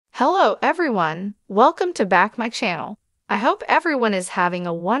Hello everyone, welcome to back my channel. I hope everyone is having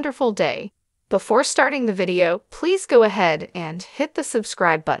a wonderful day. Before starting the video, please go ahead and hit the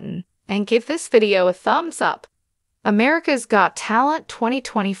subscribe button and give this video a thumbs up. America's Got Talent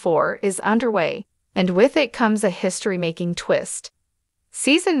 2024 is underway, and with it comes a history-making twist.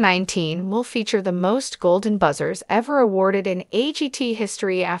 Season 19 will feature the most golden buzzers ever awarded in AGT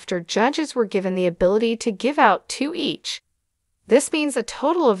history after judges were given the ability to give out 2 each. This means a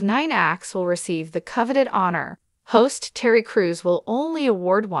total of 9 acts will receive the coveted honor. Host Terry Crews will only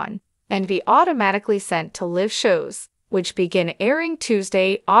award 1 and be automatically sent to live shows, which begin airing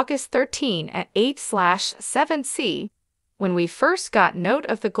Tuesday, August 13 at 8/7C. When we first got note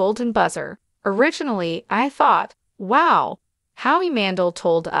of the golden buzzer, originally I thought, wow, Howie Mandel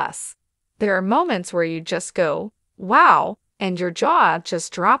told us. There are moments where you just go, wow, and your jaw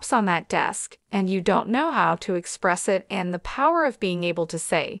just drops on that desk, and you don't know how to express it, and the power of being able to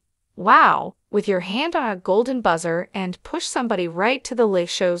say, wow, with your hand on a golden buzzer and push somebody right to the live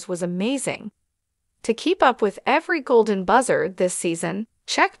shows was amazing. To keep up with every golden buzzer this season,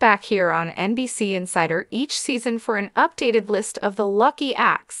 check back here on NBC Insider each season for an updated list of the lucky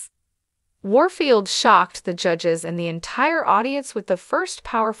acts. Warfield shocked the judges and the entire audience with the first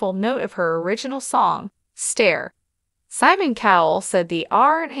powerful note of her original song, Stare. Simon Cowell said the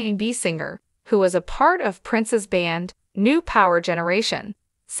R&B singer, who was a part of Prince's band, New Power Generation,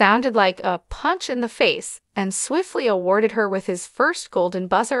 sounded like a punch in the face and swiftly awarded her with his first golden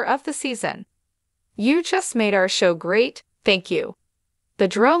buzzer of the season. "You just made our show great, thank you." The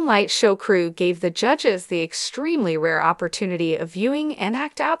drone light show crew gave the judges the extremely rare opportunity of viewing an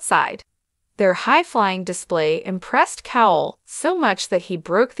act outside. Their high-flying display impressed Cowell so much that he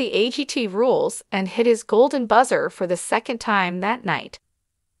broke the AGT rules and hit his golden buzzer for the second time that night.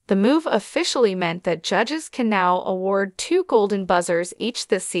 The move officially meant that judges can now award 2 golden buzzers each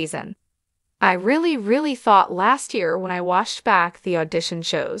this season. I really thought last year when I watched back the audition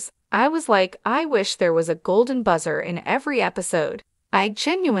shows, I was like, I wish there was a golden buzzer in every episode. I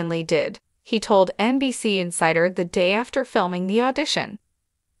genuinely did, he told NBC Insider the day after filming the audition.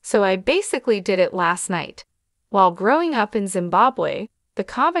 So I basically did it last night. While growing up in Zimbabwe, the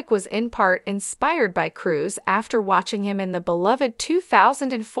comic was in part inspired by Crews after watching him in the beloved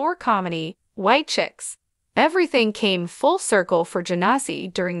 2004 comedy, White Chicks. Everything came full circle for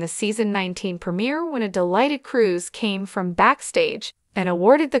Genasi during the season 19 premiere when a delighted Crews came from backstage and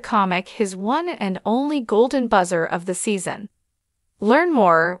awarded the comic his one and only golden buzzer of the season. Learn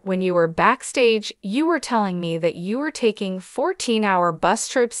more. When you were backstage, you were telling me that you were taking 14-hour bus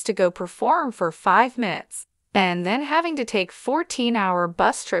trips to go perform for 5 minutes, and then having to take 14-hour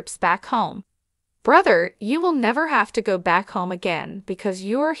bus trips back home. Brother, you will never have to go back home again because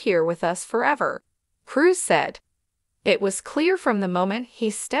you are here with us forever, Crews said. It was clear from the moment he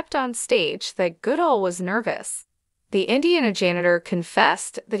stepped on stage that Goodall was nervous. The Indiana janitor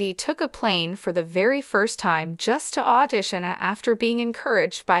confessed that he took a plane for the very first time just to audition after being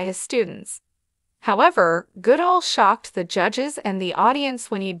encouraged by his students. However, Goodall shocked the judges and the audience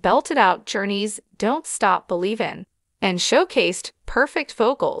when he belted out Journey's Don't Stop Believin' and showcased perfect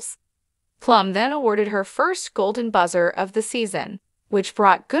vocals. Plum then awarded her first golden buzzer of the season, which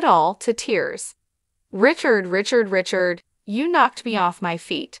brought Goodall to tears. Richard, you knocked me off my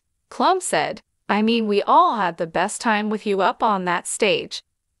feet," Plum said. "I mean, we all had the best time with you up on that stage.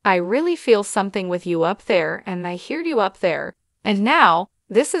 I really feel something with you up there, and I hear you up there. And now,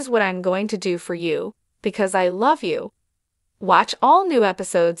 this is what I'm going to do for you, because I love you." Watch all new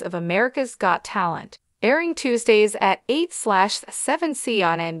episodes of America's Got Talent, airing Tuesdays at 8/7C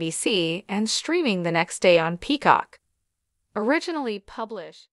on NBC and streaming the next day on Peacock. Originally published